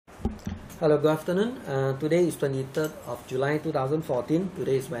Hello, good afternoon. Today is 23rd of July 2014.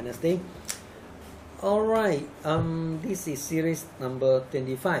 Today is Wednesday. Alright, this is series number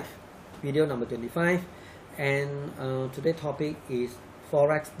 25, video number 25, and today's topic is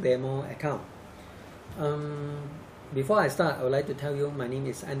Forex demo account. Before I start, I would like to tell you my name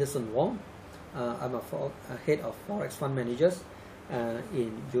is Andeerson Wong. I'm a head of Forex fund managers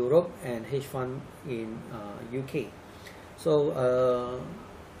in Europe and hedge fund in UK. So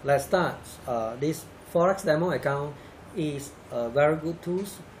let's start. This Forex demo account is a very good tool.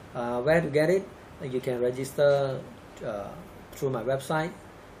 Where to get it? You can register through my website.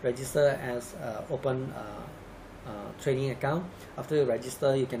 Register as open trading account. After you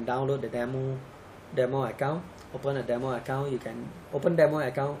register, you can download the demo account. Open a demo account. You can open demo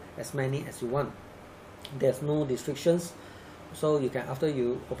account as many as you want. There's no restrictions. So you can, after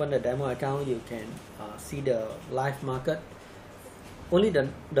you open the demo account, you can see the live market. Only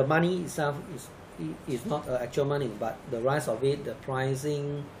the money itself is not actual money, but the rise of it, the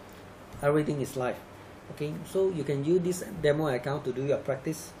pricing, everything is live. Okay, so you can use this demo account to do your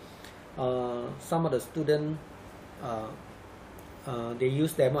practice. Some of the students they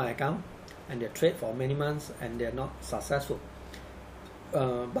use demo account and they trade for many months and they're not successful.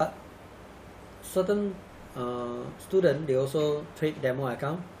 But certain students, they also trade demo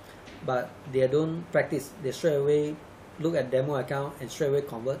account, but they don't practice. They straight away look at demo account and straight away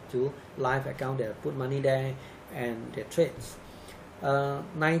convert to live account. They put money there and they trades.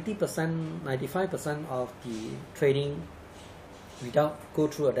 90%, 95% of the trading without go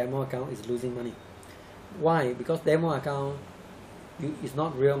through a demo account is losing money. Why? Because demo account is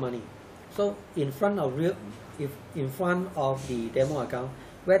not real money. So in front of the demo account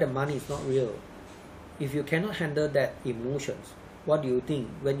where the money is not real, if you cannot handle that emotions, what do you think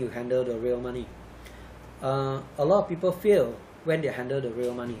when you handle the real money? A lot of people fail when they handle the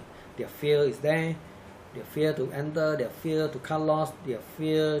real money. Their fear is there. Their fear to enter. Their fear to cut loss. Their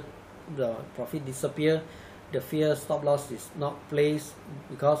fear the profit disappear. The fear stop loss is not placed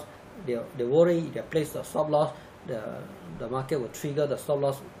because they worry they place the stop loss, the market will trigger the stop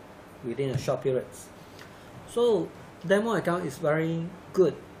loss within a short period. So demo account is very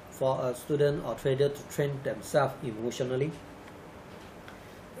good for a student or trader to train themselves emotionally,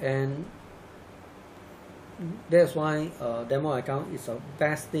 and that's why demo account is the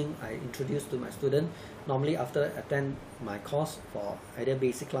best thing I introduce to my student. Normally after attend my course for either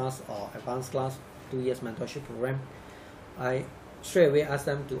basic class or advanced class, 2 years mentorship program, I straight away ask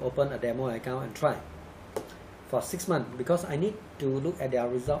them to open a demo account and try for 6 months, because I need to look at their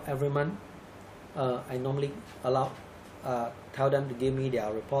result every month. I normally tell them to give me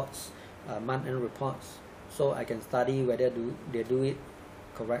their reports, month-end reports, so I can study whether they do it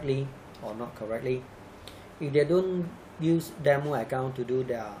correctly or not correctly. If they don't use demo account to do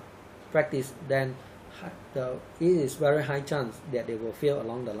their practice, then it is very high chance that they will fail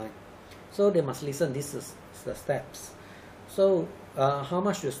along the line. So they must listen. This is the steps. So how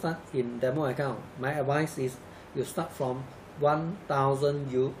much to start in demo account? My advice is you start from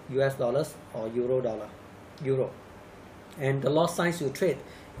 1,000 US dollars or euro, and the lot size you trade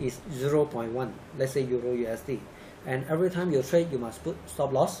is 0.1. Let's say euro USD, and every time you trade, you must put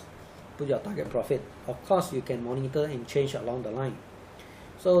stop loss. Put your target profit. Of course, you can monitor and change along the line.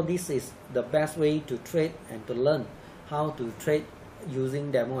 So this is the best way to trade and to learn how to trade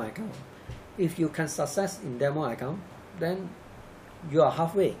using demo account. If you can success in demo account, then you are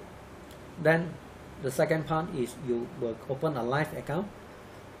halfway. Then the second part is you will open a live account,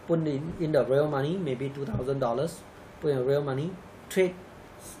 put in the real money, maybe $2,000, put in real money, trade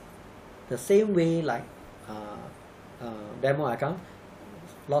the same way like demo account.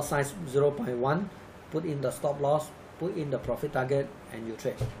 Lot size 0.1, put in the stop loss, put in the profit target, and you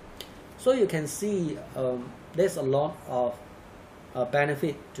trade. So you can see there's a lot of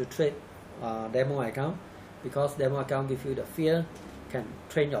benefit to trade demo account, because demo account gives you the fear, can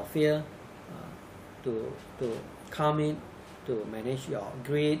train your fear to calm it, to manage your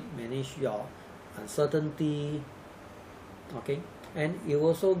greed, manage your uncertainty. Okay, and it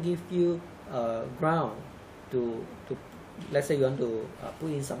also gives you ground to let's say you want to put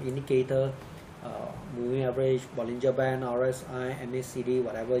in some indicator, moving average, Bollinger Band, RSI, MACD,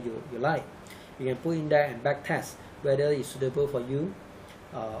 whatever you like. You can put in there and back test whether it's suitable for you,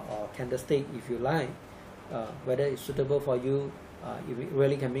 or candlestick if you like, whether it's suitable for you, if it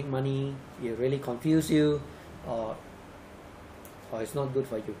really can make money, it really confuse you, or it's not good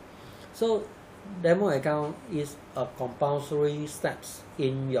for you. So demo account is a compulsory steps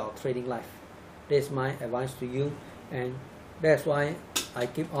in your trading life. That's my advice to you, and that's why I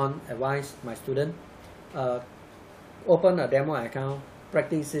keep on advise my student, open a demo account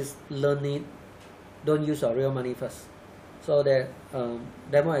practice it, learn it, don't use your real money first. So the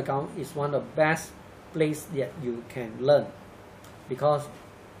demo account is one of the best place that you can learn, because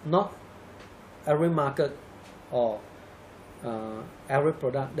not every market or every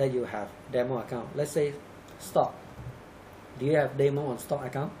product that you have demo account. Let's say stock. Do you have demo on stock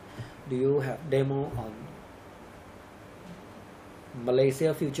account? Do you have demo on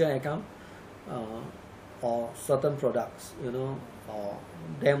Malaysia future account, or certain products, you know, or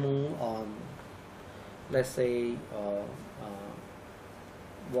demo on, let's say,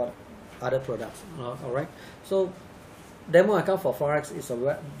 what other products? All right. So demo account for Forex is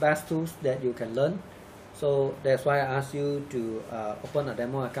a best tools that you can learn. So that's why I asked you to open a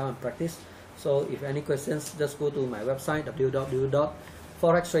demo account and practice. So if any questions, just go to my website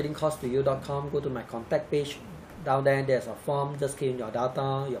www.forextradingcourse2u.com. Go to my contact page. Down there, there's a form. Just key in your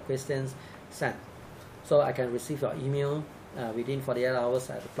data, your questions, send. So I can receive your email within 48 hours.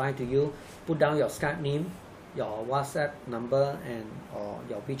 I reply to you. Put down your Skype name, your WhatsApp number, and or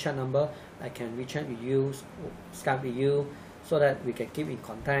your WeChat number. I can WeChat with you, Skype with you, so that we can keep in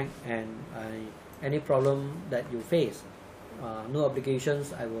contact. And any problem that you face, no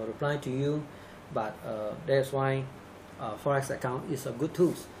obligations, I will reply to you. But that's why Forex account is a good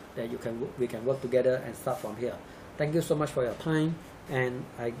tool that we can work together and start from here. Thank you so much for your time, and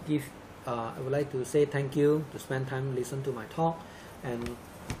I would like to say thank you to spend time listen to my talk, and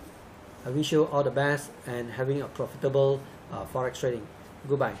I wish you all the best and having a profitable Forex trading.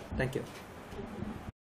 Goodbye. Thank you.